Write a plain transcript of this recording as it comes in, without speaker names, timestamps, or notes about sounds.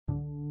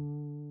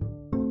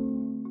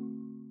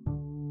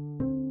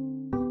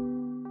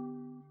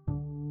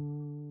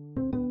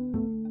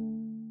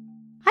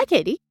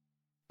Katie.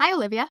 Hi,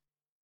 Olivia.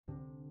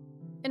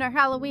 In our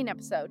Halloween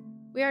episode,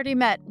 we already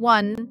met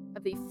one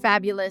of the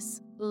fabulous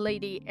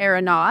lady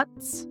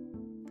aeronauts.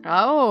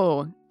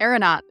 Oh,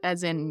 aeronaut,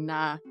 as in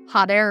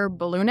hot air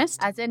balloonist?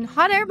 As in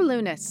hot air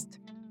balloonist.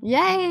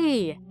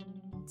 Yay!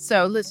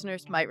 So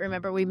listeners might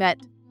remember we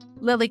met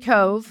Lily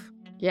Cove.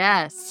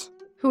 Yes.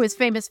 Who is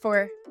famous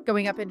for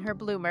going up in her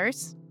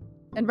bloomers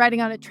and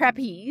riding on a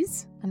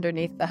trapeze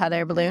underneath the hot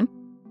air balloon.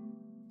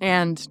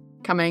 And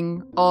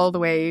coming all the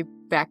way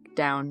back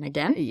down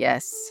again.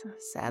 Yes,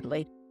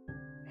 sadly.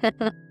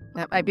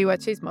 That might be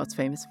what she's most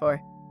famous for.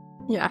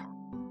 Yeah.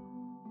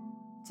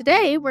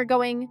 Today, we're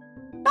going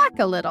back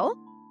a little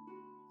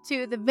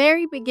to the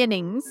very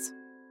beginnings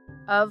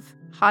of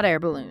hot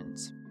air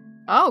balloons.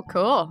 Oh,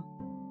 cool.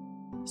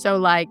 So,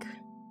 like,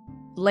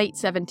 late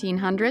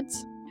 1700s?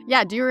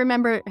 Yeah, do you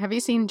remember, have you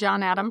seen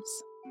John Adams?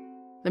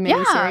 The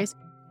miniseries?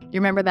 Yeah.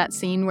 You remember that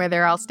scene where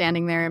they're all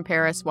standing there in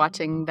Paris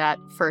watching that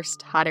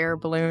first hot air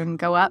balloon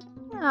go up?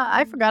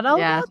 I forgot all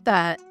about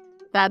that.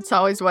 That's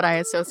always what I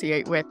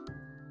associate with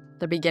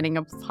the beginning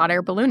of hot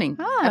air ballooning.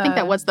 I think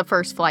that was the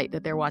first flight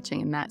that they're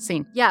watching in that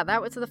scene. Yeah,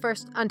 that was the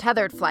first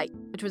untethered flight,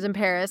 which was in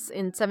Paris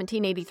in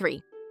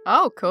 1783.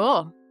 Oh,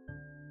 cool.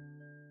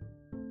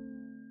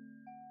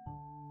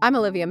 I'm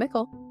Olivia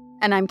Mickle.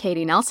 And I'm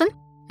Katie Nelson.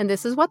 And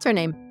this is What's Her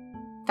Name?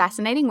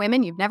 Fascinating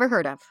women you've never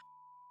heard of.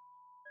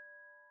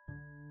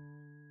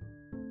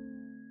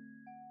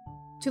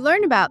 To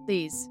learn about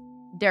these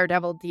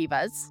daredevil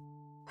divas,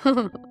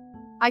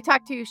 I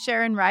talked to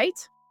Sharon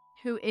Wright,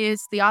 who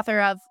is the author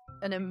of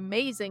an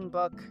amazing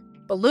book,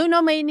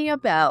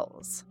 Balloonomania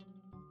Bells.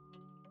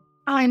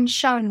 I'm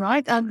Sharon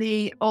Wright. I'm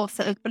the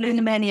author of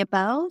Balloonomania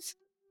Bells,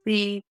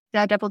 the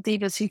daredevil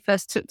divas who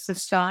first took to the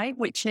sky,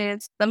 which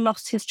is the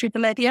lost history of the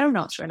lady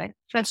aeronauts, really.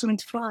 First women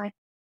to fly.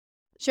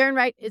 Sharon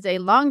Wright is a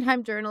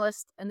longtime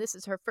journalist, and this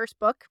is her first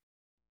book,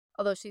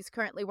 although she's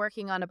currently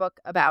working on a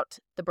book about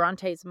the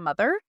Bronte's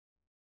mother.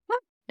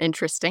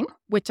 Interesting.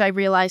 Which I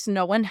realize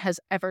no one has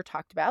ever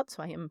talked about,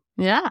 so I am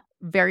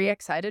very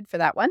excited for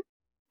that one.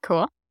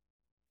 Cool.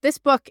 This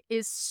book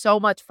is so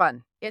much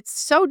fun. It's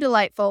so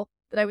delightful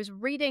that I was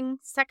reading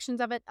sections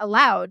of it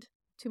aloud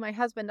to my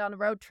husband on a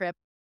road trip,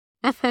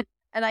 and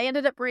I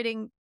ended up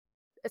reading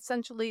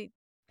essentially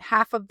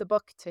half of the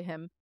book to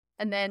him,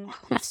 and then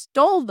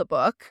stole the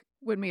book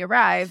when we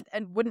arrived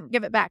and wouldn't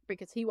give it back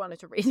because he wanted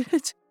to read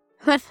it.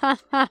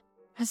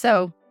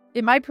 So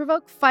it might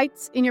provoke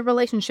fights in your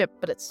relationship,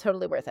 but it's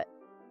totally worth it.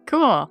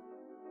 Cool.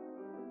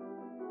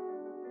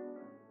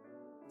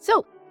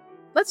 So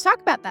let's talk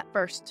about that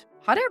first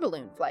hot air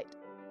balloon flight.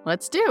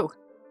 Let's do.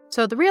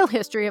 So the real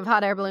history of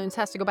hot air balloons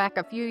has to go back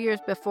a few years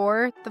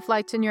before the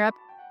flights in Europe,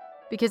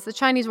 because the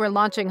Chinese were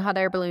launching hot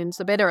air balloons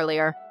a bit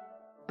earlier,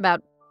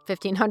 about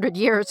 1,500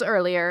 years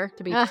earlier,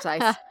 to be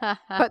precise.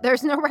 But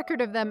there's no record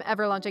of them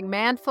ever launching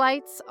manned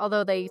flights,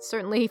 although they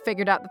certainly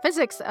figured out the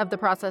physics of the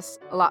process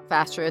a lot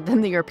faster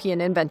than the European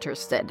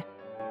inventors did.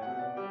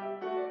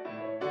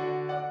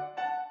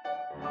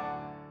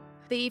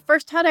 The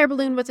first hot air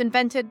balloon was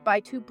invented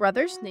by two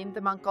brothers named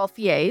the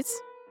Montgolfiers.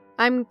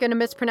 I'm going to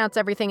mispronounce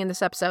everything in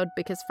this episode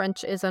because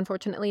French is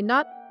unfortunately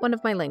not one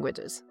of my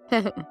languages.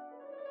 The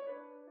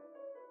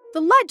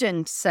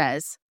legend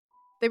says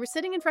they were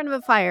sitting in front of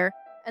a fire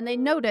and they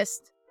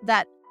noticed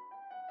that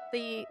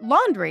the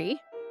laundry,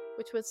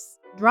 which was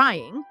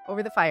drying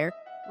over the fire,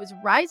 was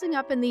rising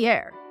up in the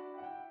air.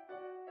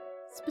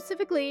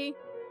 Specifically,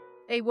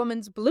 a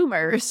woman's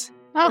bloomers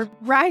were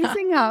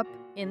rising up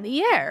in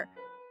the air.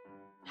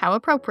 How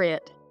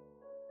appropriate.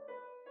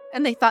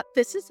 And they thought,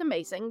 this is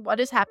amazing. What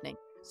is happening?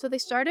 So they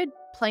started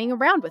playing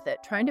around with it,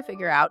 trying to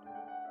figure out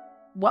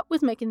what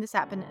was making this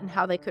happen and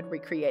how they could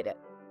recreate it.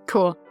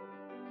 Cool.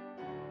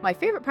 My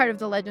favorite part of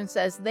the legend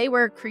says they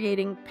were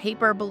creating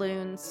paper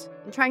balloons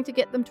and trying to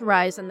get them to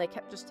rise, and they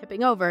kept just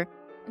tipping over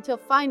until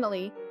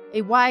finally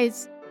a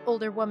wise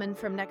older woman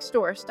from next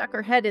door stuck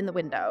her head in the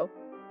window,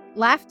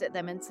 laughed at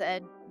them and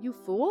said, "You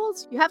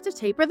fools, you have to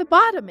taper the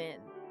bottom in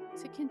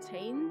to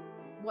contain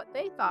what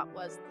they thought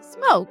was the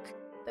smoke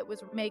that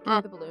was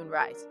making the balloon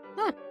rise."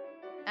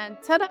 And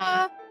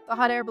ta-da, the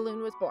hot air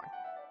balloon was born.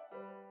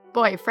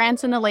 Boy,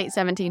 France in the late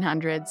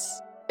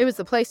 1700s. It was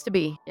the place to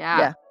be.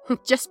 Yeah.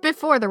 Just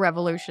before the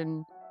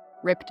revolution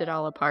ripped it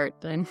all apart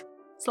and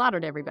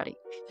slaughtered everybody.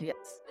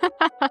 Yes.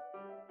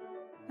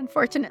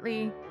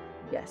 Unfortunately,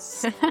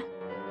 yes.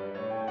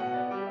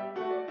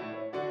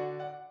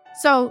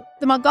 So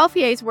the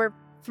Montgolfiers were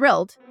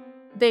thrilled.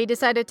 They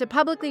decided to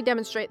publicly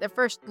demonstrate their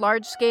first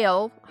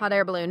large-scale hot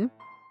air balloon,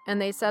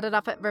 and they set it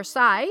off at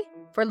Versailles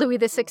for Louis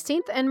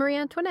XVI and Marie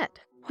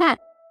Antoinette.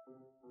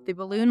 The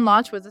balloon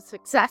launch was a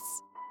success,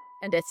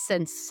 and a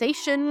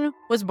sensation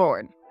was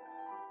born.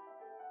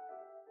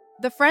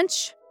 The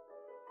French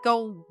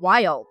go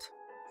wild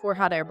for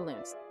hot air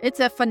balloons. It's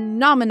a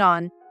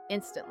phenomenon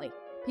instantly.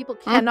 People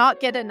cannot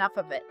get enough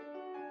of it,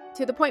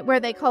 to the point where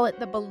they call it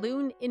the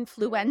balloon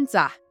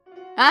influenza.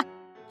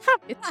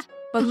 It's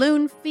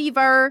balloon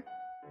fever,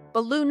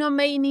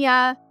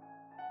 balloonomania.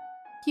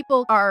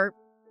 People are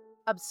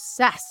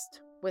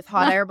obsessed with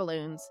hot air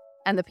balloons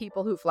and the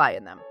people who fly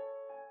in them.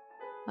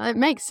 It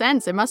makes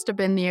sense. It must have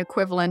been the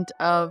equivalent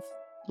of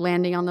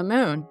landing on the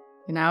moon,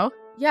 you know?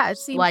 Yeah, it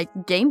seems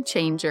Like game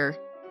changer.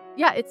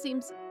 Yeah, it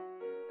seems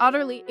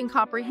utterly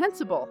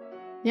incomprehensible.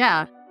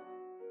 Yeah.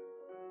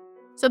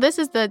 So this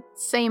is the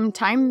same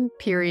time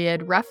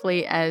period,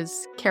 roughly,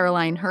 as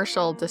Caroline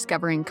Herschel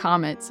discovering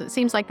comets. It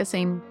seems like the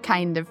same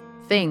kind of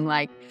thing.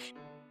 Like,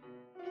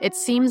 it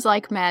seems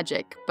like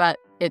magic, but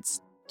it's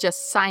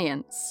just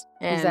science.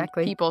 And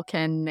Exactly. people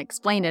can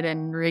explain it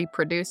and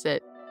reproduce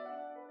it.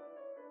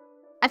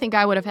 I think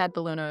I would have had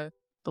balluna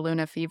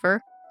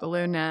fever,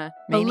 balluna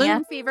mania.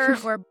 Balloon fever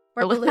or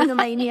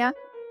balloonomania.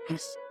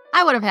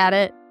 I would have had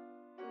it.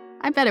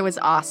 I bet it was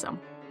awesome.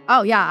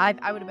 Oh, yeah,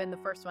 I would have been the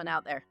first one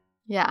out there.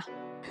 Yeah.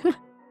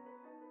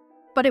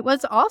 But it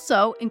was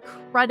also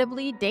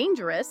incredibly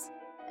dangerous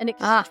and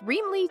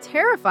extremely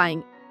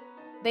terrifying.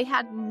 They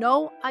had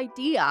no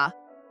idea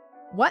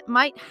what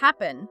might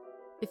happen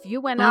if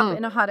you went up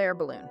in a hot air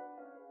balloon.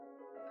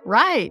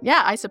 Right.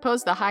 Yeah, I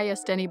suppose the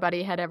highest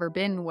anybody had ever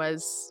been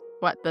was,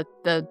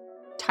 the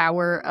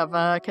tower of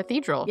a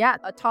cathedral. Yeah,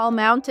 a tall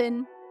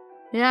mountain.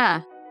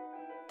 Yeah.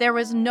 There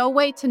was no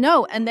way to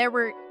know, and they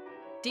were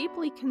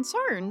deeply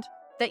concerned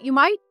that you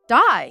might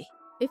die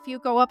if you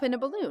go up in a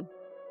balloon.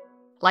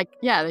 Like,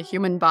 yeah, the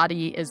human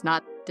body is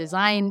not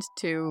designed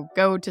to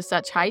go to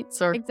such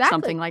heights or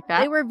something like that.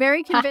 They were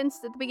very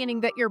convinced at the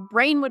beginning that your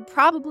brain would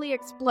probably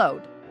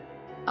explode.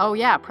 Oh,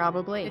 yeah,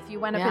 probably. If you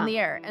went up in the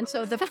air. And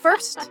so the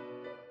first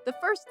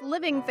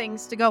living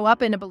things to go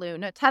up in a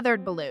balloon, a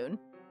tethered balloon,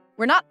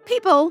 were not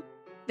people.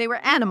 They were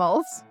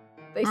animals.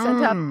 They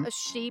sent up a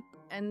sheep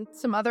and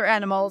some other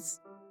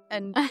animals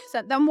and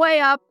sent them way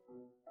up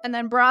and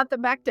then brought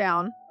them back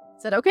down.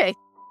 Said, okay,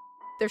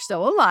 they're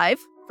still alive,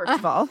 first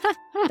of all.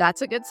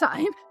 That's a good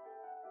sign.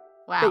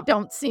 Wow. They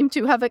don't seem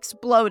to have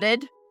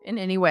exploded in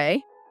any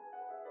way.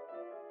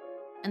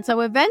 And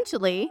so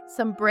eventually,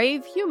 some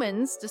brave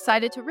humans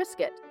decided to risk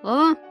it.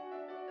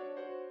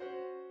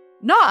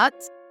 Not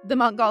the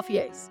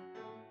Montgolfiers.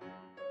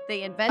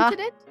 They invented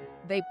it.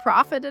 They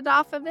profited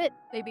off of it.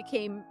 They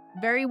became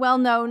very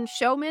well-known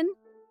showmen.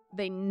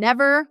 They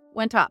never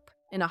went up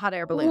in a hot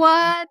air balloon.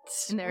 What?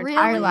 In their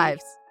entire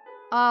lives.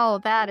 Oh,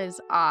 that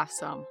is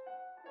awesome.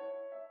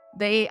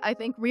 They, I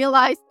think,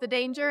 realized the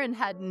danger and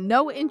had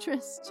no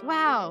interest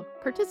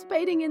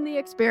participating in the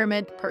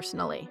experiment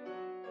personally.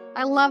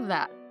 I love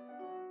that.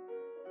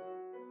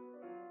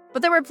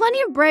 But there were plenty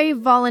of brave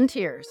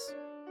volunteers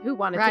who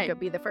wanted to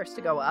be the first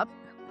to go up.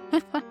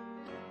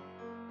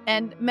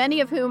 And many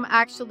of whom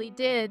actually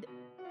did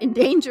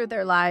endanger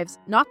their lives,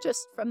 not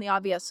just from the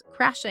obvious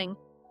crashing,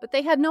 but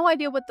they had no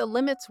idea what the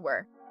limits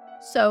were.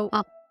 So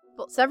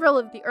several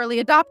of the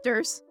early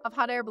adopters of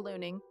hot air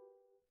ballooning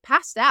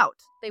passed out.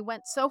 They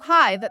went so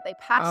high that they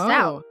passed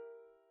out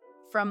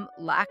from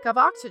lack of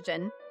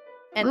oxygen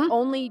and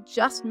only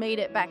just made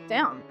it back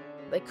down.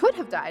 They could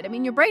have died. I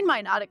mean, your brain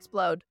might not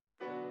explode,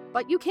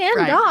 but you can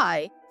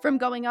die from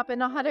going up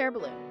in a hot air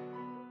balloon.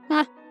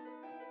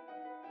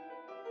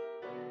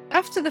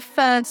 After the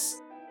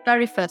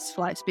very first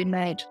flight's been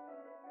made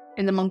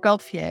in the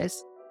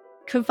Montgolfiers,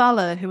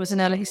 Cavallo, who was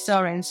an early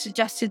historian,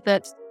 suggested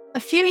that a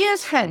few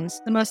years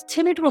hence, the most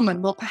timid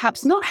woman will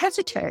perhaps not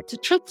hesitate to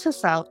trust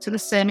herself to the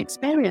same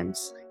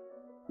experience.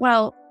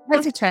 Well,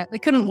 hesitate. They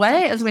couldn't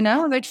wait, as we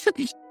know. They'd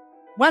finished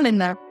well in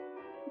there.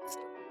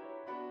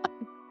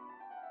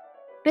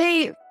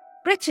 The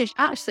British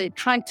actually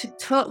tried to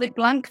totally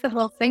blank the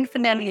whole thing for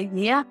nearly a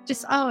year.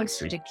 Just, it's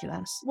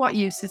ridiculous. What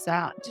use is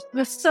that?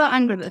 They're so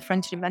angry that the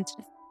French invented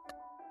it.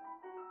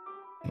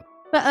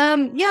 But,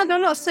 there are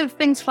lots of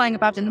things flying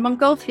about. And the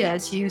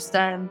Montgolfiers used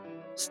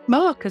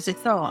smoke as they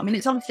thought. I mean,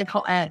 it's obviously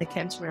hot air they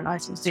came to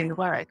realise it was doing the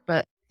work,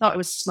 but thought it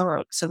was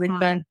smoke, so they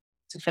burned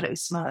to fill it with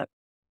smoke.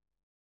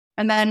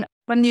 And then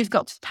when you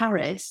got to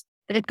Paris,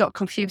 they got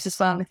confused as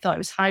well and they thought it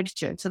was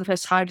hydrogen, so the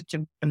first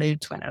hydrogen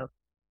balloons went up.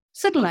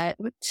 Suddenly, there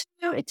were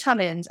two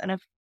Italians and a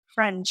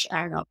French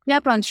aeronaut,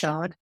 Pierre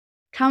Blanchard,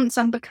 Count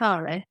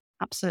Zambeccari,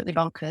 absolutely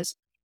bonkers,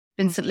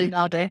 Vincent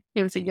Lunardi,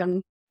 he was a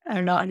young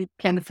aeronaut and he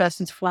became the first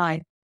one to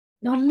fly.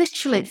 They were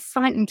literally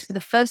fighting to be the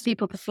first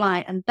people to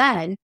fly and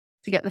then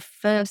to get the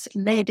first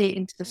lady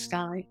into the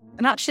sky.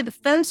 And actually the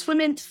first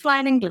women to fly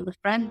in England were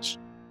French.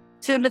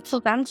 Two little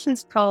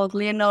dancers called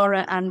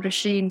Leonora and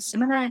Rachine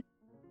Simone.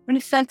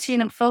 Only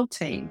 13 and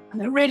 14. And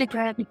they're really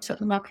brave. They took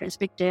them up. It's a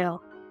big deal.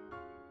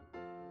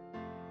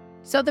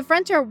 So the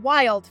French are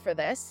wild for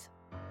this.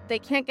 They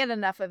can't get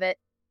enough of it.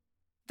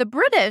 The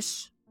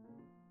British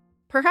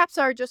perhaps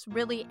are just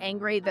really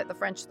angry that the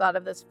French thought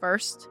of this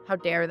first. How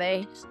dare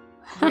they?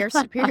 They're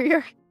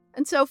superior.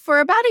 And so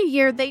for about a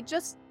year, they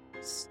just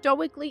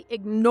stoically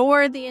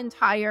ignore the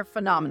entire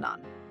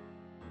phenomenon.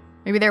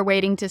 Maybe they're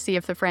waiting to see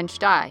if the French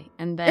die,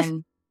 and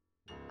then...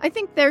 I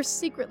think they're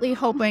secretly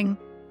hoping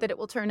that it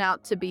will turn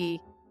out to be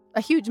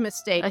a huge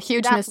mistake. That's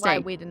mistake. Why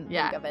we didn't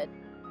think of it.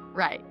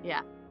 Right,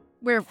 yeah.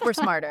 We're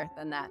smarter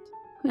than that.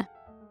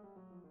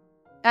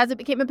 As it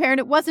became apparent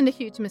it wasn't a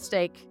huge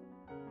mistake,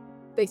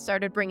 they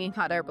started bringing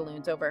hot air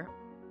balloons over.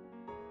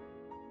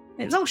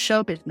 It was all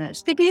show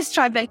business. People used to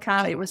try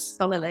Becari, it was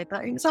solidly,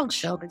 but it was all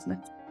show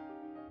business.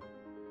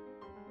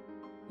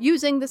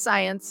 using the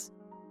science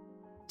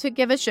to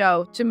give a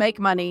show, to make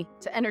money,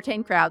 to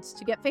entertain crowds,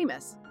 to get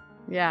famous.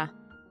 Yeah.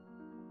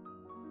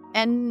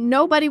 And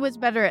nobody was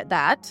better at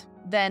that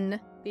than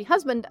the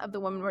husband of the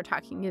woman we're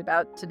talking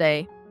about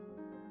today.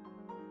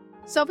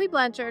 Sophie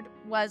Blanchard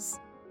was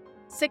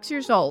 6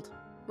 years old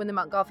when the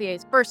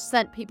Montgolfiers first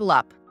sent people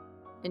up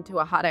into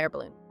a hot air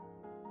balloon.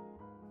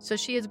 So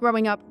she is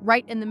growing up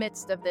right in the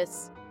midst of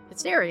this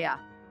hysteria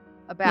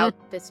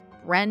about this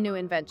brand new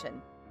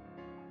invention.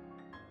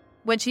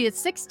 When she is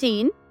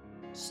 16,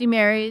 she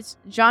marries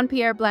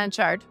Jean-Pierre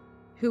Blanchard,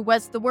 who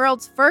was the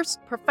world's first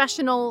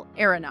professional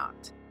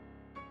aeronaut.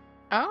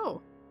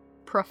 Oh,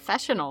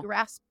 professional.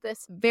 Grasped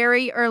this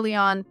very early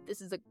on.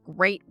 This is a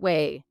great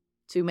way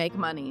to make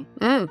money.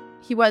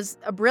 He was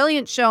a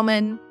brilliant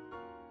showman,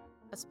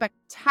 a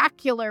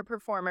spectacular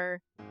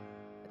performer,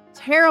 a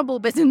terrible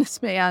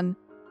businessman,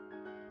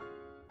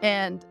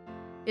 and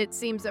it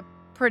seems a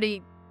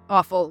pretty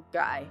awful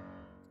guy.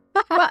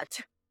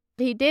 But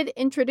he did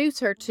introduce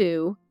her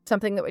to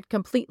something that would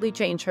completely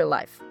change her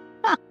life.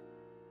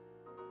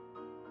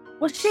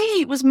 Well,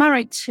 she was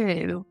married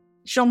to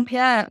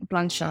Jean-Pierre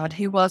Blanchard,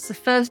 who was the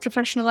first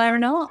professional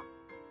aeronaut.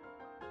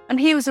 And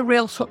he was a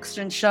real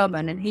huckster and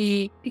showman, and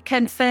he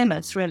became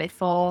famous, really,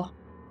 for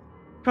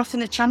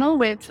crossing the channel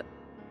with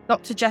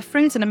Dr.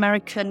 Jeffries, an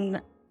American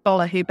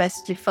scholar who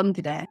basically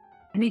funded it.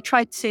 And he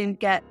tried to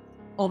get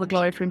all the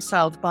glory for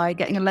himself by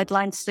getting a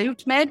lead-lined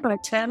suit made by a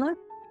tailor.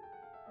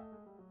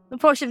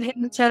 Unfortunately,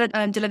 the tailor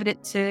delivered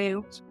it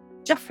to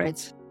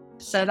Jeffries.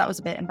 So that was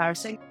a bit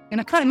embarrassing.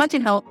 And I can't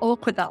imagine how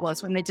awkward that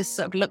was when they just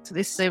sort of looked at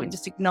this suit and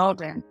just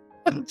ignored him.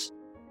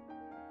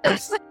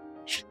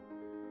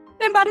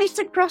 They managed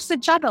to cross the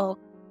channel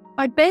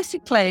by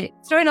basically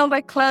throwing all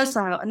their clothes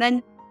out and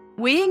then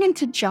weeing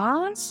into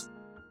jars.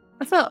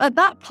 I thought at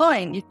that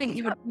point, you think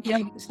you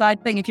would,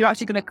 slide thing if you're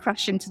actually going to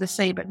crash into the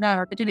sea, but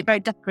no, they did it very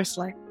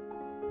decorously.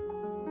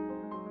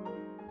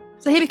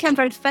 So he became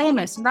very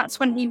famous, and that's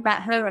when he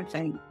met her, I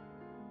think.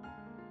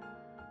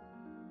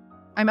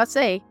 I must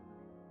say,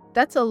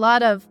 that's a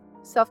lot of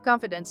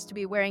self-confidence to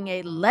be wearing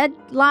a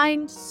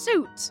lead-lined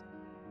suit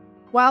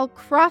while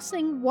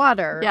crossing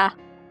water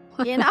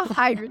in a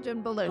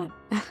hydrogen balloon.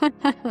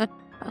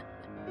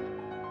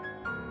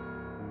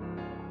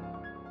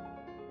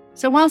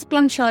 So whilst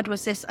Blanchard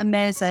was this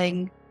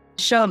amazing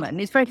showman,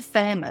 he's very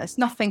famous.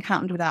 Nothing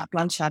happened without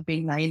Blanchard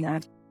being there,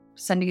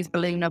 sending his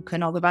balloon up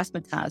and all the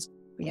razzmatazz.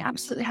 But he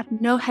absolutely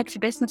had no head for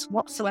business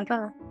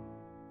whatsoever.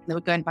 They were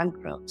going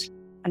bankrupt,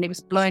 and he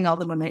was blowing all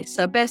the money.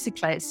 So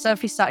basically,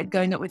 Sophie started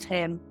going up with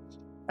him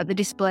at the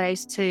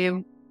displays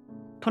to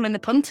pull in the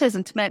punters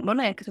and to make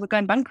money because they were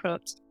going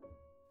bankrupt.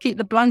 Keep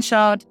the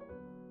Blanchard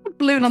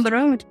balloon on the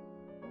road.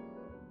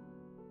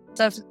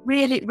 So it's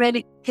really,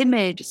 really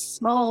timid,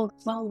 small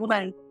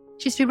woman.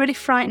 She used to be really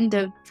frightened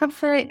of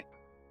traffic.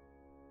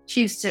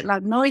 She used to,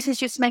 loud noises,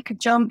 she used to make her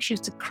jump. She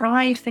used to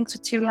cry if things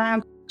were too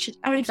loud. She's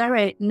very,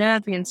 very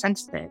nervy and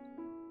sensitive.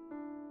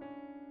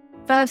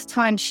 First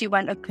time she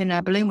went up in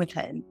a balloon with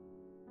him,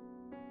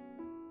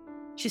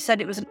 she said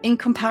it was an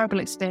incomparable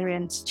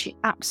experience. She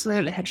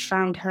absolutely had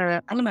found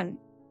her element.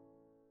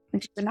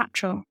 And she's a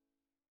natural.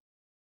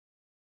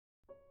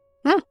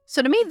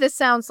 So to me, this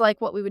sounds like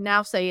what we would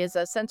now say is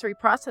a sensory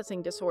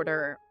processing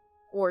disorder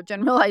or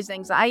generalized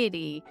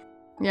anxiety.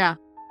 Yeah.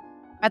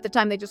 At the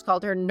time, they just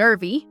called her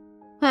nervy.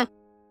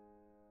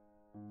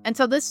 And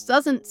so this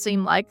doesn't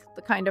seem like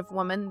the kind of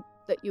woman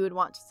that you would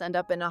want to send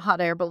up in a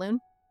hot air balloon.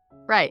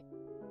 Right.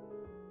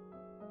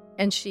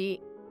 And she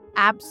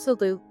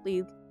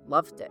absolutely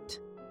loved it.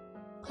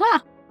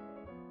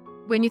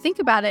 When you think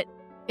about it,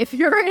 if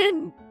you're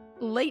in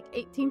late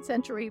 18th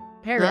century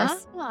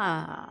Paris,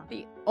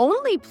 the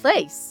only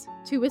place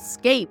to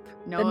escape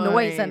the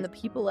noise and the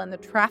people and the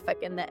traffic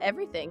and the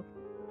everything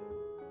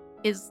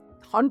is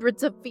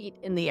hundreds of feet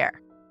in the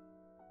air.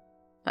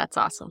 That's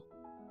awesome.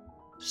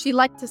 She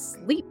liked to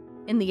sleep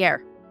in the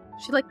air.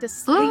 She liked to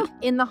sleep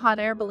in the hot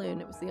air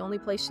balloon. It was the only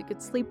place she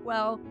could sleep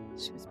well.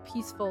 She was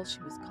peaceful.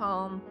 She was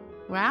calm.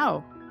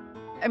 Wow.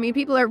 I mean,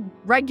 people are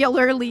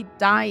regularly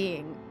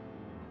dying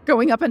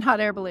going up in hot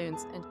air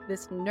balloons. And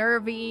this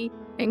nervy,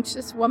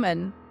 anxious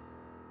woman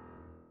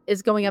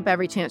is going up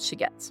every chance she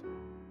gets.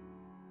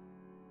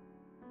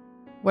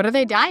 What are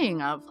they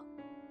dying of?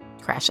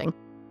 Crashing.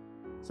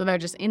 So they're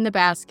just in the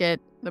basket.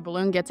 The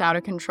balloon gets out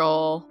of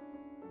control.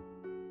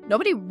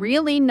 Nobody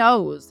really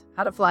knows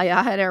how to fly a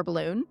hot air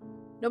balloon.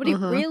 Nobody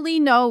really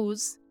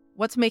knows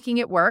what's making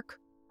it work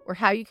or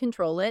how you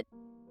control it.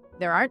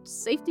 There aren't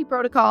safety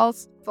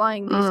protocols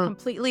flying these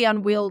completely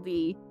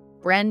unwieldy,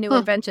 brand new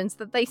inventions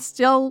that they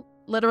still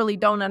literally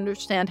don't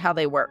understand how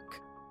they work.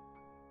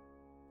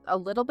 A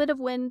little bit of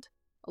wind,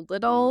 a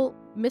little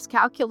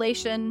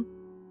miscalculation,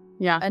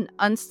 an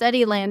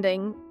unsteady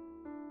landing.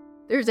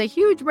 There's a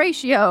huge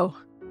ratio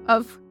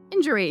of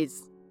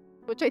injuries,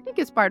 which I think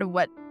is part of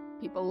what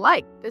people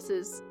like. This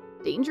is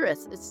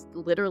dangerous. It's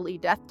literally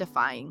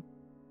death-defying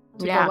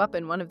to go up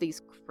in one of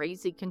these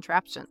crazy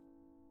contraptions.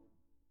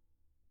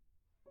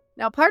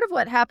 Now, part of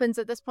what happens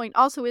at this point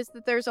also is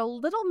that there's a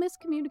little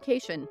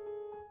miscommunication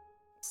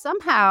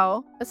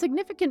Somehow, a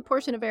significant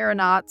portion of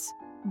aeronauts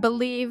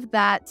believe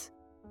that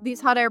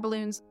these hot air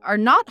balloons are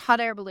not hot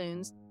air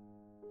balloons,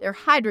 they're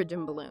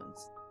hydrogen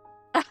balloons.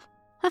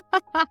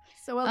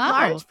 So a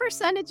large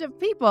percentage of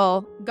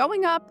people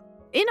going up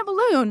in a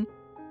balloon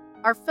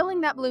are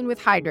filling that balloon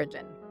with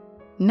hydrogen.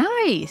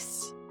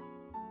 Nice.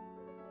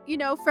 You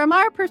know, from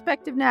our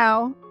perspective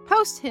now,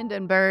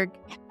 post-Hindenburg,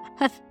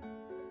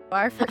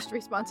 our first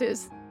response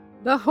is,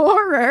 the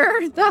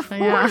horror.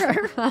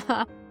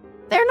 Yeah.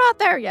 They're not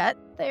there yet.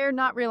 They're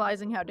not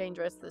realizing how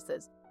dangerous this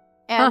is.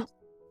 And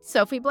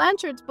Sophie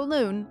Blanchard's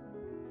balloon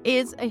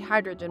is a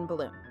hydrogen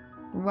balloon.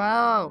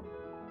 Whoa.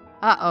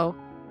 Uh-oh.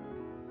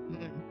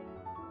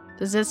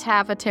 Does this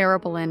have a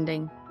terrible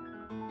ending?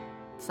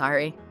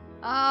 Sorry.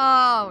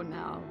 Oh,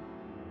 no.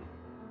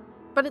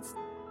 But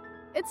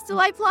it's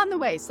delightful on the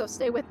way, so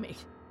stay with me.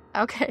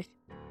 Okay.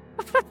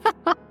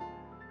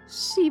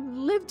 She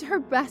lived her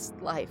best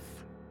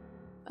life.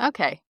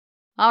 Okay.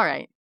 All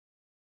right.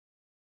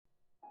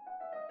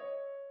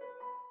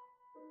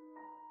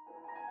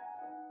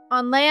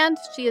 On land,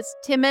 she is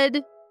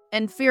timid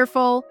and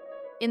fearful.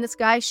 In the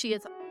sky, she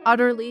is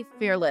utterly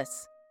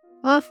fearless.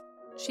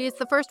 She is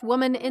the first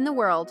woman in the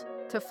world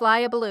to fly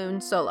a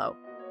balloon solo.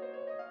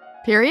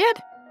 Period?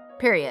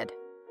 Period.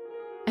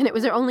 And it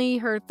was only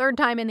her third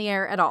time in the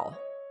air at all.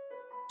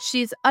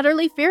 She's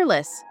utterly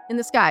fearless in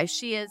the sky.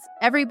 She is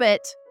every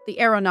bit the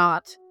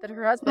aeronaut that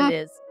her husband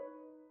is.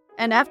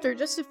 And after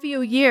just a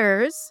few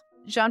years,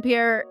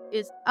 Jean-Pierre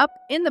is up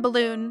in the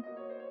balloon,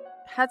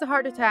 has a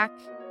heart attack,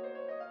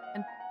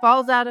 and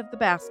falls out of the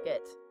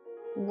basket.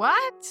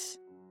 What?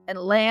 And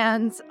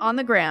lands on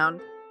the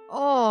ground.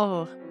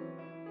 Oh,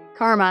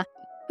 karma.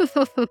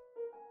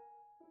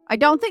 I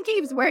don't think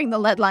he was wearing the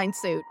lead-lined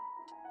suit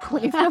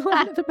when he fell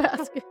out of the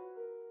basket.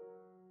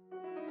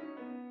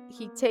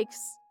 He takes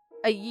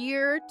a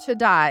year to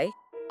die.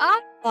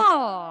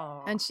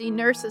 Oh. And she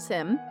nurses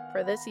him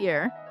for this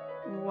year.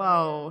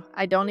 Whoa.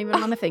 I don't even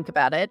want to think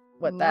about it,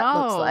 what that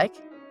looks like.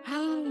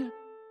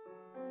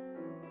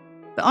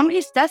 But on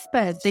his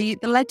deathbed, the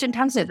legend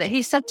has it that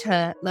he said to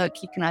her,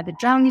 look, you can either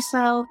drown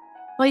yourself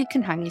or you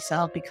can hang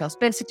yourself because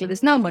basically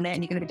there's no money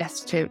and you're going to be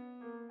destitute.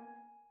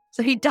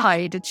 So he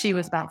died and she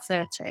was about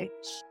 30.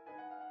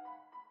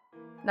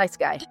 Nice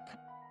guy.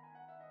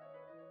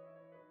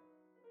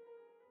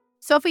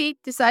 Sophie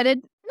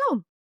decided,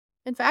 no,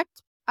 in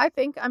fact, I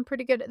think I'm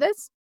pretty good at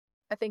this.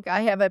 I think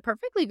I have a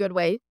perfectly good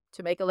way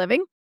to make a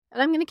living,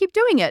 and I'm going to keep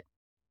doing it.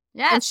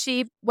 Yes. And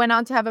she went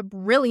on to have a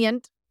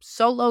brilliant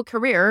solo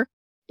career.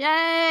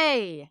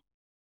 Yay.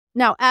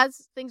 Now,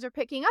 as things are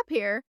picking up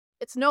here,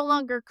 it's no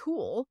longer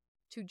cool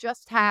to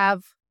just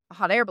have a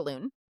hot air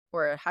balloon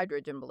or a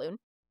hydrogen balloon.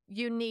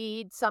 You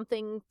need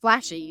something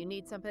flashy. You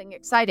need something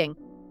exciting.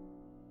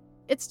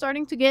 It's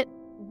starting to get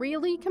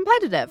really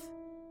competitive.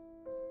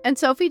 And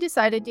Sophie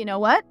decided, you know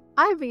what?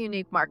 I have a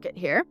unique market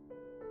here.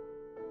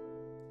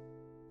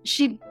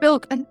 She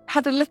built and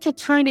had a little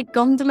tiny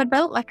gondola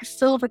built, like a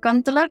silver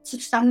gondola to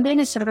stand in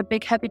instead of a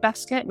big heavy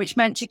basket, which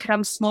meant she could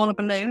have a smaller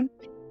balloon,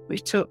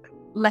 which took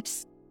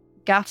less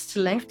gas to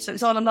lift. So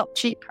it's all a lot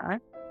cheaper.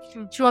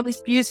 She wore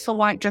these beautiful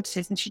white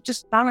dresses and she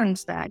just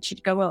balanced there and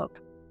she'd go up.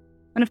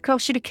 And of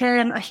course, she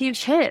became a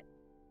huge hit.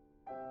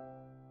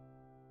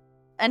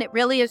 And it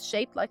really is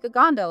shaped like a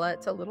gondola.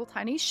 It's a little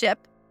tiny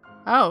ship.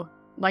 Oh,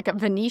 like a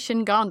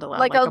Venetian gondola.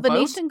 Like a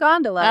Venetian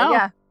gondola, Oh.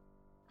 yeah.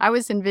 I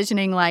was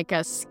envisioning like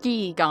a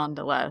ski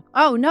gondola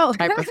Oh, no.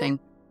 type of thing.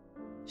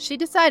 She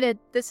decided,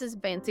 this is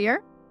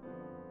fancier.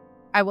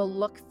 I will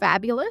look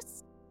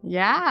fabulous.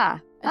 Yeah.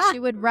 And she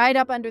would ride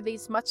up under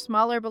these much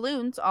smaller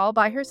balloons all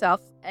by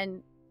herself,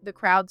 and the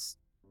crowds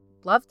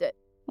loved it.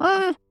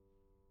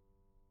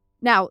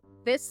 Now,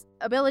 this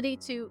ability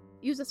to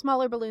use a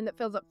smaller balloon that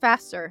fills up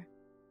faster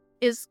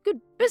is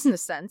good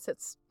business sense.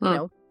 It's,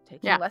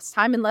 taking less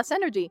time and less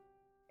energy.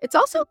 It's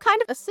also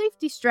kind of a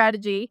safety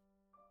strategy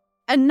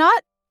and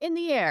not in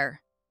the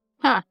air.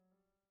 Huh.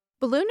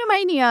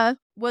 Balloonomania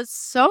was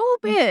so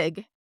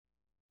big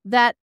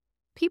that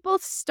people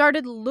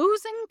started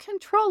losing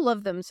control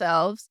of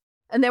themselves,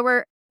 and there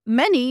were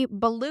many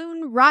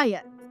balloon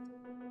riots.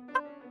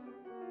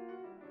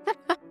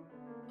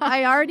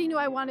 I already knew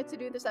I wanted to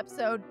do this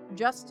episode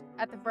just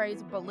at the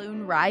phrase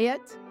balloon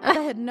riot. I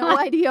had no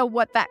idea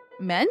what that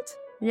meant.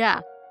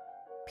 Yeah.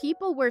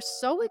 People were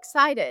so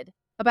excited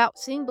about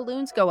seeing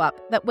balloons go up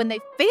that when they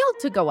failed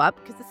to go up,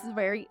 because this is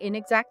very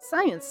inexact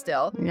science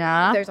still,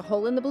 Yeah. if there's a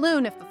hole in the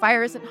balloon, if the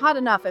fire isn't hot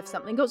enough, if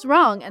something goes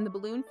wrong and the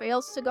balloon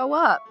fails to go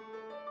up,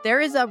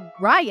 there is a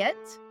riot.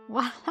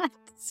 What?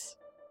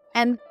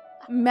 And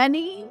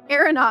many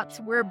aeronauts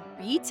were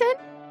beaten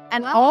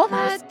and What?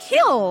 almost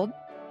killed,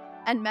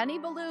 and many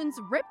balloons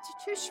ripped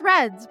to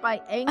shreds by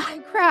angry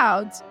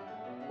crowds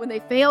when they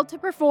failed to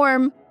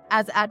perform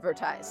as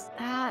advertised.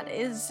 That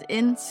is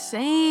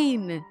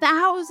insane.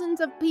 Thousands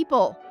of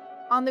people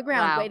on the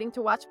ground Wow. waiting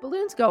to watch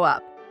balloons go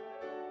up.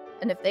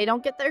 And if they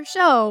don't get their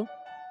show,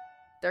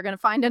 they're going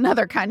to find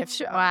another kind of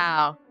show.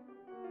 Wow.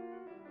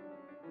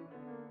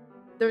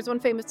 There was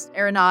one famous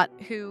aeronaut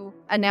who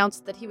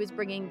announced that he was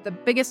bringing the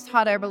biggest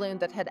hot air balloon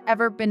that had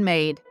ever been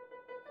made,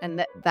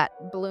 and that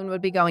balloon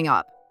would be going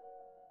up.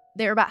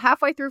 They were about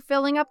halfway through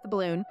filling up the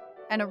balloon,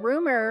 and a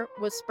rumor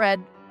was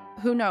spread,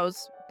 who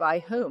knows by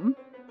whom,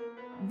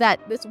 that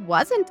this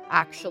wasn't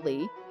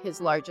actually his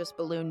largest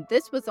balloon.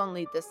 This was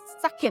only the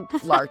second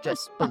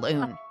largest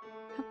balloon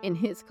in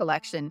his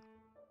collection.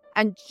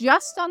 And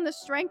just on the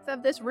strength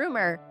of this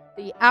rumor,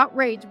 the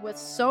outrage was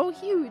so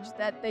huge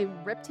that they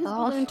ripped his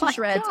balloon to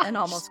shreds and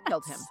almost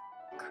killed him.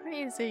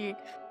 Crazy.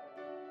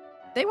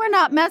 They were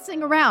not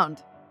messing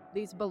around,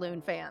 these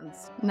balloon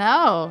fans.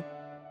 No.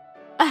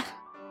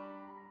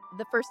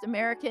 The first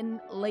American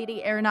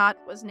lady aeronaut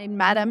was named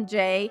Madame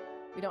J.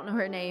 We don't know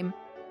her name.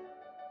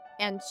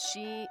 And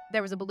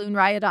there was a balloon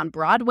riot on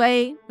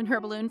Broadway when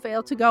her balloon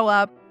failed to go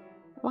up.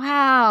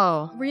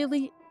 Wow.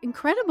 Really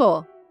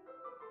incredible.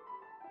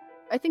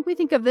 I think we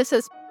think of this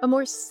as a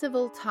more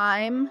civil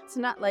time. It's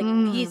not like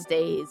these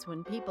days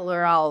when people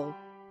are all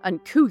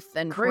uncouth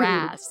and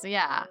crass. rude.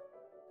 Yeah.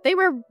 They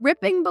were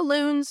ripping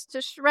balloons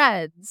to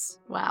shreds.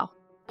 Wow.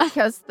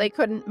 Because they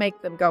couldn't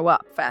make them go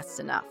up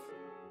fast enough.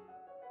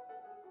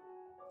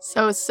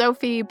 So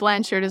Sophie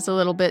Blanchard is a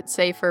little bit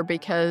safer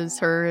because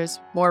hers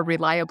more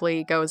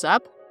reliably goes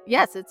up?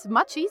 Yes, it's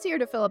much easier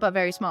to fill up a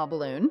very small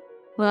balloon.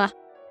 Ugh.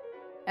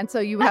 And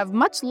so you have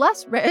much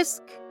less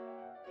risk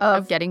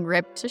of getting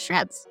ripped to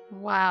shreds.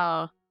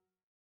 Wow.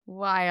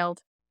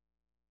 Wild.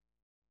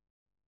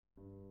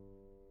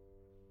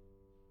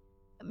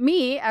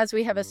 Me, as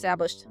we have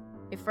established,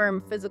 a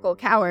firm physical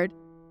coward,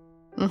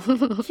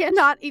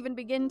 cannot even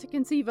begin to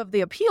conceive of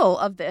the appeal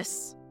of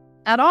this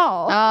at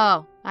all.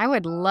 Oh, I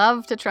would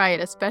love to try it,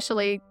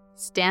 especially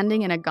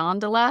standing in a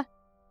gondola.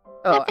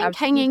 I think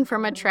hanging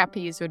from a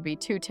trapeze would be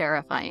too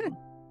terrifying.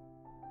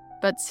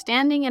 But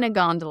standing in a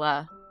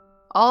gondola,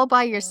 all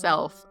by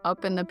yourself,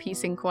 up in the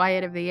peace and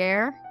quiet of the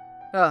air,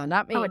 oh,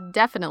 not me. I would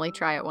definitely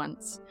try it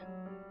once.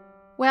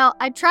 Well,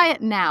 I'd try it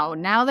now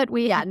that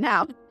we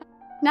now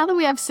that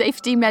we have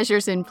safety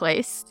measures in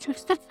place.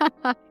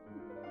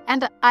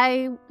 And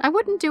I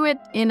wouldn't do it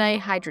in a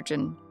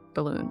hydrogen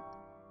balloon.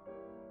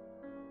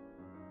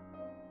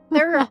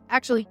 There are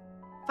actually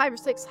 5 or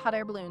 6 hot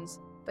air balloons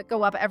that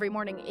go up every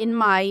morning in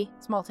my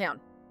small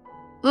town.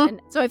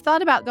 And so I've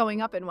thought about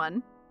going up in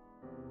one.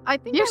 I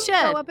think I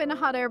would go up in a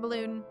hot air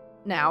balloon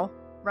now,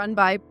 run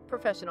by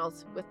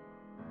professionals with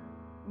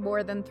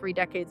more than 3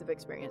 decades of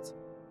experience.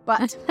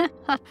 But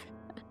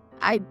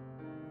I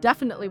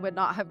definitely would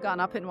not have gone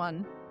up in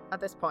one at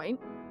this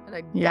point. And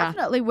I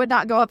definitely would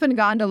not go up in a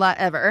gondola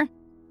ever.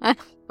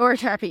 Or a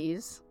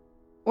trapeze.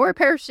 Or a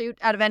parachute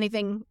out of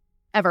anything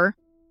ever.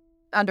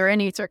 Under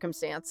any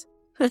circumstance.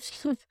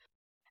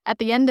 At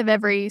the end of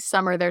every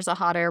summer, there's a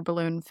hot air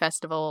balloon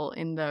festival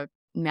in the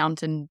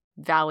mountain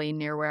valley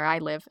near where I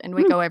live. And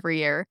we go every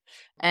year.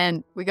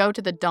 And we go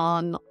to the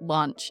dawn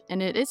launch.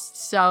 And it is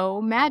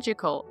so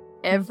magical.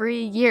 Every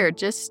year,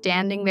 just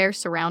standing there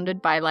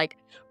surrounded by like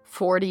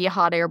 40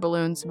 hot air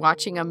balloons,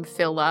 watching them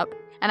fill up.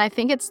 And I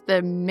think it's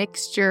the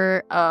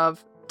mixture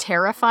of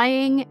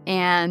terrifying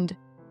and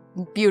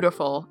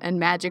beautiful and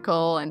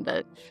magical, and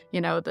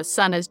the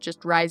sun is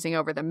just rising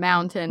over the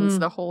mountains.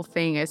 The whole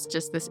thing is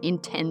just this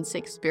intense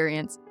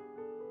experience.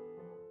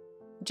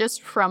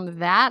 Just from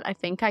that, I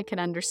think I can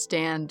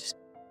understand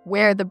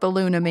where the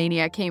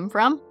balloonomania came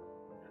from.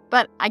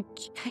 But I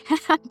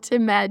can't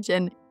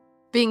imagine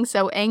being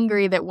so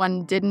angry that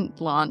one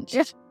didn't launch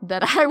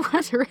that I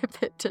would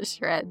rip it to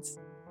shreds.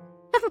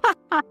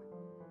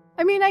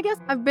 I mean, I guess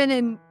I've been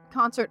in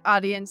concert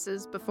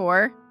audiences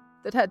before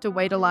that had to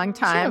wait a long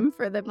time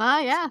for the...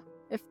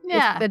 If it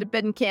had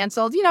been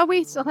canceled. You know,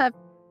 we still have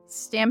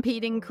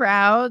stampeding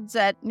crowds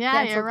at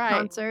canceled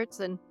concerts.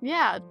 And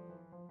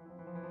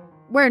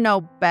we're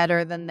no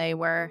better than they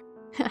were.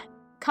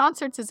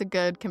 Concerts is a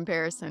good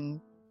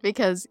comparison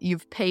because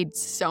you've paid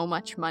so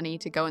much money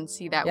to go and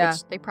see that,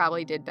 which they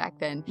probably did back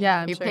then.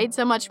 Yeah, You've paid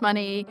so much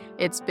money.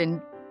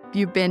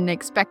 You've been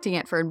expecting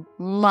it for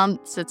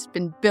months. It's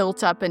been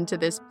built up into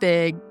this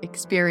big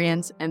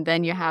experience. And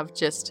then you have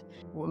just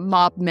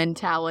mob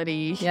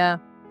mentality. Yeah.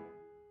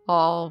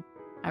 All,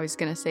 I was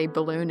going to say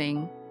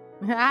ballooning.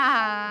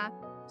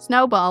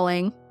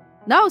 Snowballing.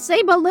 No,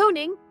 say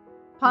ballooning.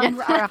 Puns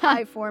are a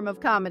high form of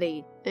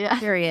comedy. Yeah.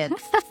 Period.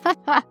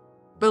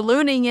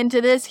 Ballooning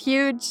into this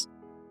huge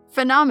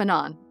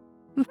phenomenon.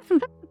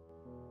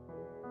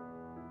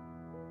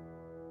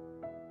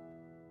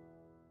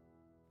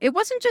 It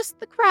wasn't just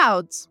the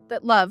crowds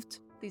that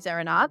loved these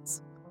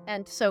aeronauts,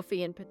 and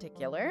Sophie in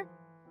particular.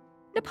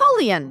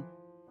 Napoleon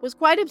was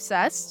quite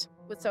obsessed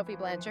with Sophie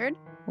Blanchard.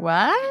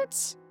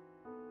 What?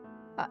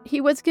 He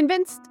was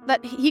convinced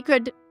that he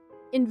could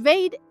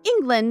invade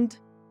England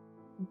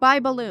by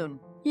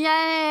balloon.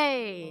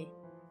 Yay!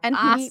 And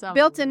he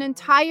built an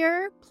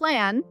entire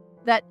plan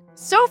that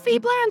Sophie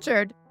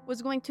Blanchard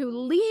was going to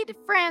lead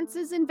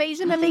France's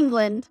invasion of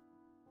England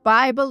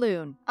by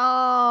balloon.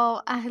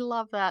 Oh, I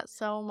love that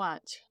so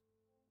much.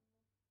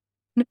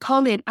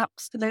 Napoleon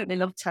absolutely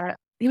loved her.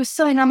 He was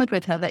so enamored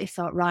with her that he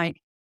thought, right,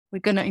 We're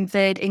going to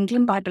invade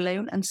England by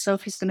balloon, and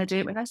Sophie's going to do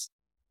it with us.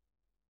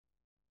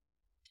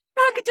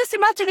 I could just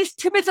imagine this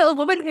timid little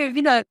woman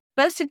who,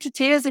 burst into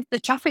tears if the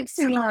traffic's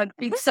too loud,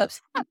 being so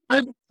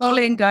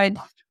Ollie and going,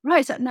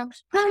 right, now,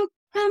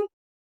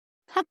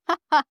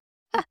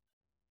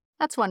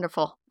 That's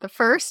wonderful. The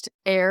first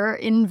air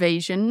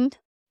invasion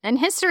in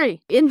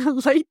history in the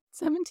late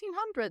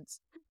 1700s.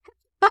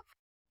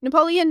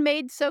 Napoleon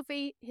made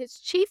Sophie his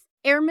chief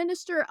air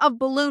minister of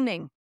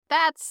ballooning.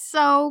 That's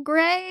so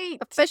great.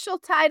 Official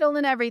title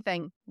and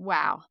everything.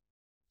 Wow.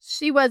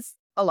 She was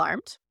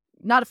alarmed,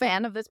 not a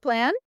fan of this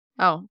plan.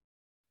 Oh.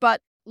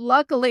 But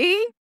luckily,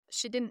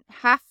 she didn't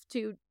have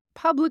to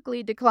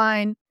publicly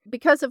decline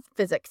because of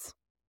physics.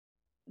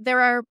 There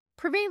are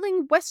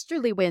prevailing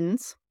westerly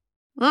winds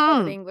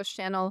over the English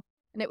Channel,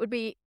 and it would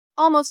be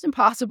almost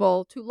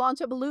impossible to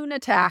launch a balloon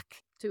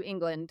attack to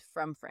England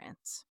from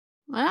France.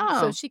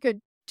 Wow. So she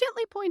could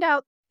gently point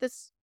out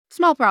this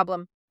small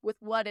problem with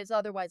what is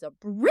otherwise a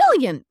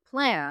brilliant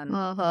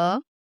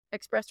plan,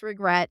 express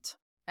regret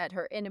at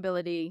her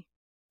inability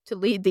to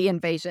lead the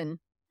invasion.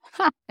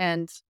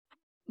 And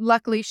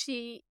luckily,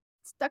 she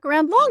stuck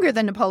around longer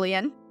than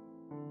Napoleon.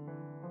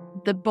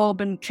 The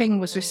Bourbon king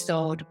was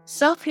restored.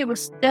 Sophie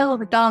was still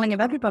the darling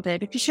of everybody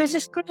because she was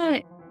this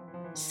great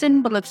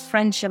symbol of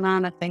French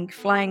elan, I think,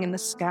 flying in the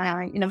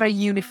sky, a very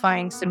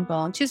unifying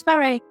symbol. And she was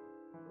very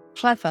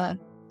clever.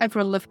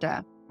 Everyone loved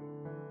her.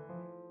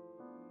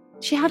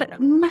 She had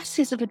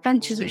masses of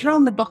adventures, which are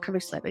on the book,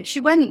 obviously, but she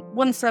went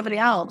once over the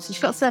Alps and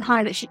she got so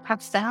high that she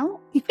passed out.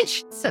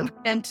 She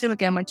went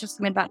again when just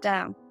coming back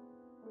down.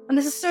 And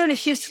there's a story that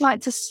she used to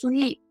like to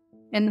sleep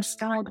in the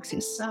sky because it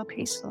was so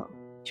peaceful.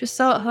 She was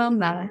so at home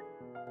there.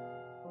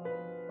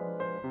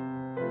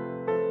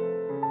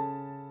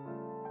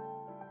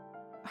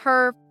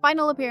 Her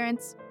final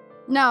appearance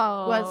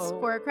No. was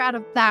for a crowd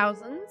of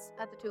thousands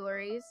at the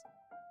Tuileries,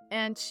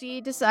 and she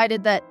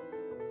decided that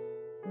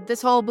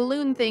this whole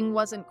balloon thing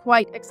wasn't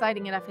quite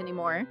exciting enough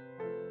anymore.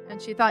 And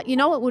she thought,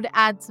 what would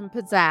add some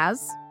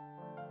pizzazz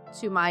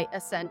to my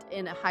ascent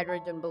in a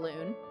hydrogen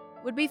balloon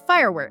would be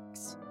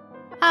fireworks.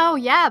 Oh,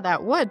 yeah,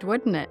 that would,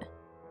 wouldn't it?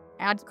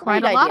 Add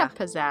quite a lot of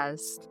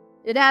pizzazz.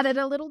 It added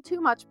a little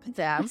too much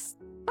pizzazz.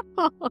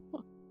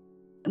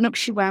 And up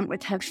she went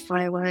with her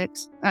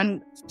fireworks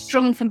and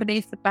strung from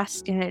beneath the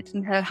basket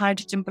and her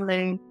hydrogen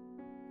balloon.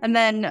 And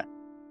then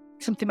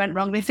something went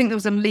wrong. They think there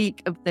was a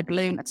leak of the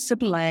balloon. And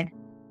suddenly,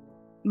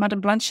 Madame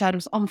Blanchard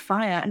was on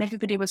fire and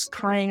everybody was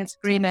crying and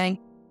screaming.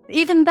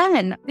 Even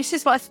then, this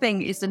is what I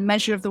think is the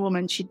measure of the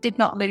woman. She did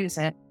not lose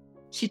it.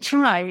 She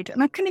tried,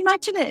 and I can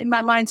imagine it in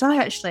my mind's eye,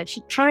 actually.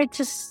 She tried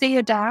to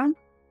steer down.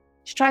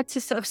 She tried to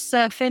sort of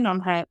surf in on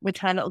her with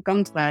her little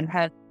gondola and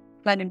her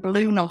landing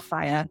balloon on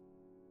fire.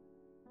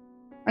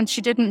 And she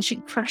didn't. She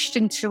crashed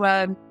into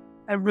a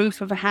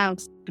roof of a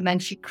house, and then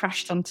she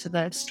crashed onto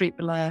the street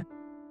below.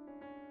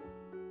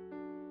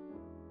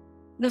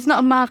 There's not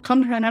a mark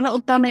on her, and her little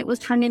bonnet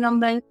was hanging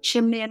on the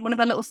chimney, and one of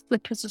her little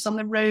slippers was on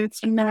the roof,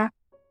 and that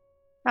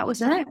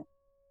was it.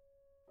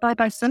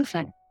 Bye-bye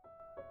sunset.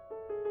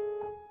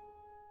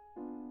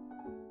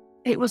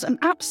 It was an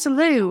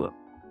absolute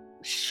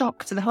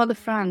shock to the whole of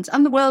France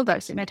and the world,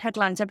 actually. It made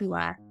headlines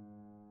everywhere.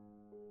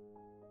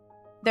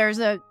 There's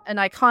an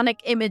iconic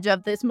image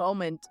of this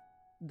moment,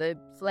 the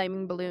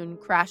flaming balloon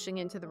crashing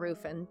into the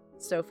roof and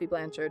Sophie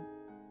Blanchard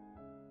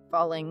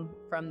falling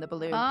from the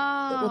balloon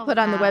that we'll put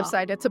on the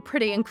website. It's a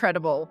pretty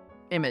incredible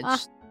image.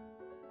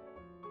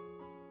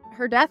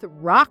 Her death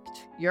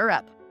rocked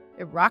Europe.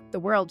 It rocked the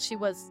world. She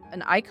was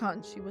an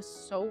icon. She was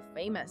so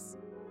famous.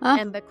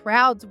 And the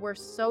crowds were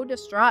so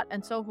distraught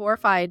and so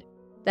horrified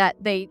that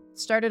they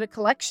started a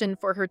collection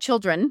for her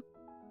children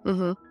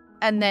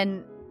and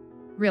then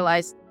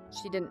realized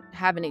she didn't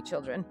have any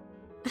children.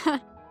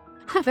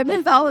 The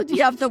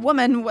mythology of the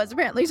woman was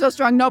apparently so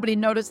strong, nobody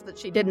noticed that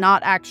she did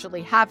not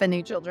actually have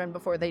any children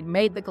before they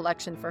made the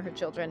collection for her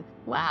children.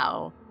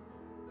 Wow.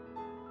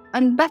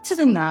 And better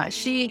than that,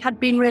 she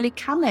had been really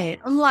canny.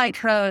 Unlike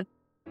her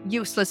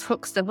useless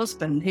huckster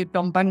husband who'd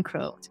gone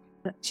bankrupt,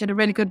 she had a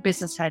really good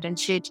business head, and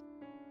she'd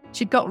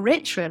got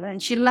rich, really,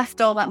 and she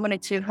left all that money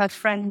to her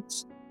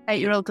friend's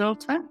 8-year-old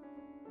daughter.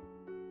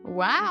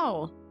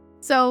 Wow.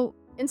 So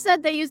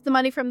instead, they used the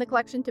money from the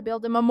collection to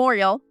build a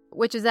memorial,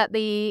 which is at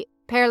the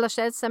Père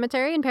Lachaise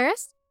Cemetery in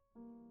Paris.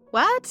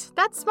 What?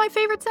 That's my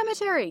favorite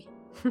cemetery.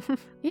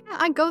 Yeah,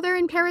 I go there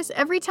in Paris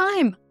every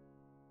time.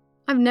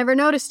 I've never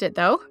noticed it,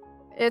 though.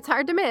 It's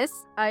hard to miss.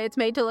 It's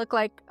made to look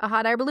like a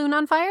hot air balloon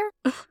on fire.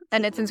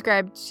 And it's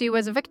inscribed, "She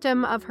was a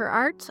victim of her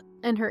art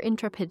and her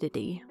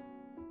intrepidity."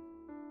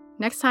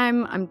 Next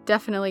time, I'm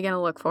definitely going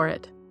to look for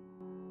it.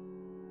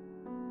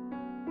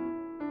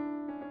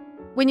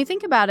 When you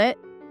think about it,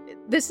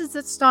 this is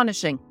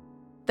astonishing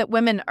that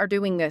women are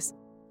doing this.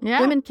 Yeah.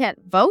 Women can't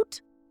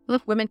vote.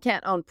 Women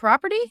can't own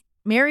property.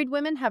 Married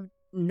women have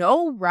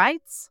no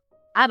rights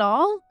at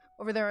all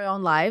over their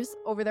own lives,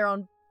 over their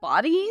own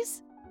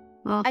bodies.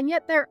 And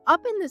yet they're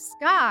up in the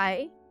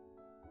sky,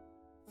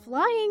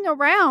 flying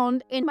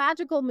around in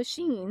magical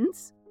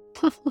machines,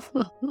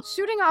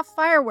 shooting off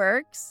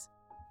fireworks,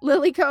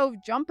 Lily Cove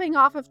jumping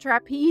off of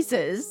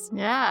trapezes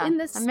in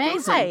the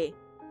amazing. sky.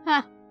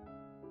 Huh.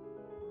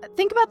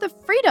 Think about the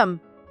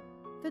freedom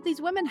that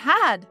these women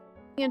had.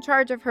 In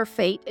charge of her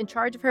fate, in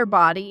charge of her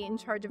body, in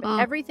charge of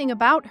everything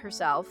about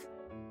herself,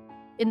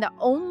 in the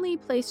only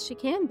place she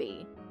can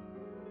be.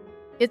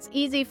 It's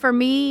easy for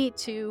me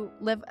to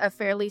live a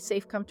fairly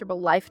safe, comfortable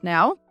life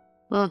now.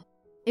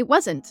 It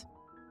wasn't.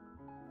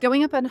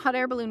 Going up in a hot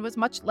air balloon was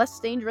much less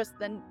dangerous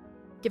than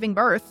giving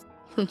birth.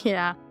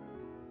 Yeah.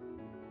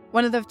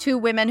 One of the 2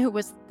 women who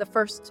was the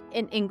first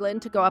in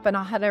England to go up in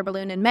a hot air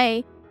balloon in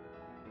May.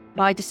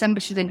 By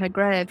December, she's in her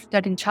grave,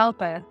 dead in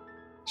childbirth.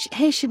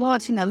 Here she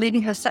was,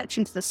 leading her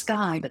section to the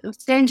sky, but the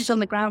dangers on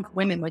the ground for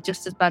women were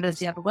just as bad as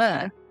they ever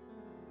were.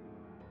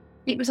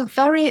 It was a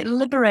very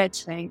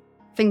liberating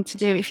thing to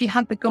do, if you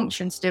had the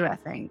gumption to do it, I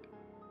think.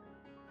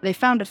 They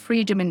found a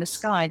freedom in the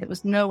sky that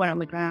was nowhere on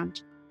the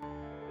ground.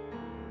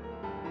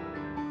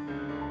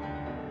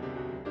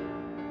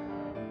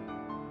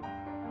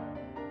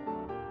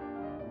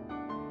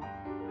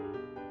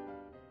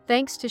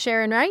 Thanks to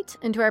Sharon Wright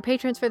and to our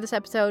patrons for this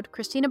episode,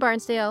 Christina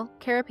Barnsdale,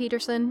 Kara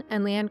Peterson,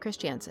 and Leanne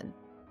Christiansen.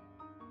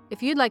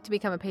 If you'd like to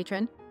become a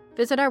patron,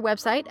 visit our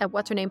website at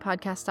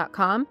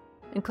whatshernamepodcast.com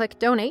and click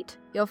Donate.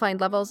 You'll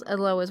find levels as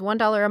low as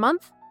 $1 a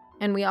month,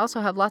 and we also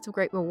have lots of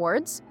great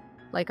rewards,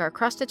 like our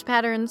cross-stitch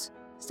patterns,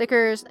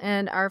 stickers,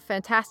 and our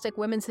fantastic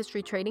Women's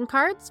History trading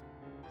cards,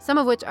 some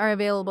of which are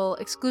available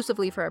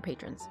exclusively for our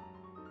patrons.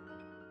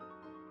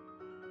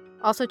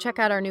 Also check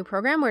out our new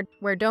program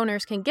where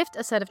donors can gift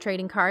a set of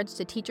trading cards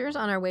to teachers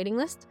on our waiting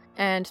list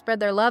and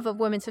spread their love of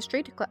women's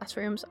history to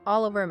classrooms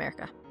all over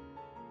America.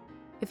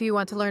 If you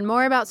want to learn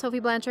more about Sophie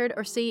Blanchard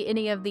or see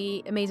any of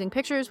the amazing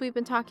pictures we've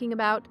been talking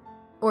about,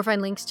 or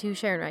find links to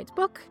Sharon Wright's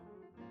book,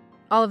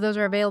 all of those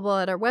are available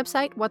at our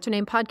website,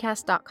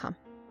 whatshernamepodcast.com.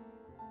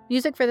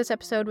 Music for this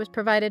episode was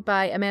provided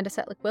by Amanda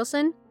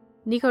Setlick-Wilson,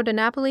 Nico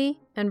DiNapoli,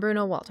 and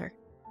Bruno Walter.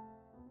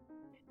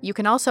 You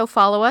can also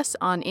follow us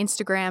on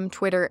Instagram,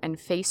 Twitter, and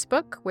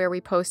Facebook, where we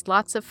post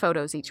lots of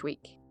photos each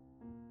week.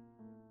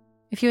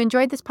 If you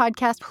enjoyed this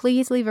podcast,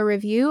 please leave a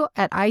review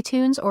at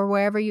iTunes or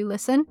wherever you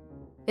listen.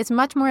 It's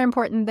much more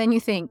important than you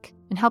think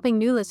in helping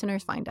new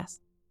listeners find us.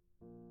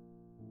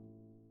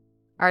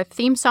 Our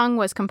theme song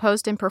was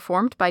composed and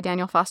performed by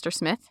Daniel Foster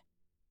Smith.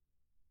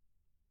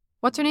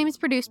 What's Her Name is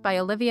produced by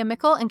Olivia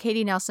Mickle and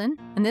Katie Nelson,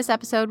 and this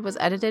episode was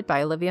edited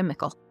by Olivia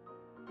Mickle.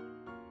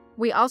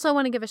 We also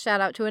want to give a shout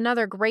out to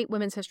another great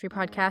women's history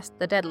podcast,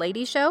 The Dead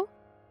Ladies Show,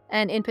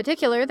 and in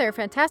particular, their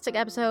fantastic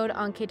episode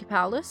on Katie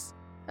Paulus,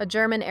 a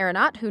German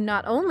aeronaut who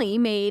not only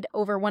made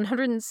over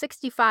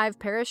 165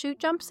 parachute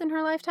jumps in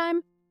her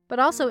lifetime, but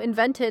also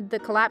invented the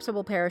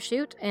collapsible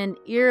parachute and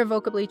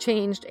irrevocably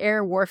changed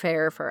air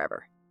warfare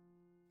forever.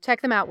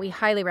 Check them out, we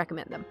highly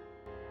recommend them.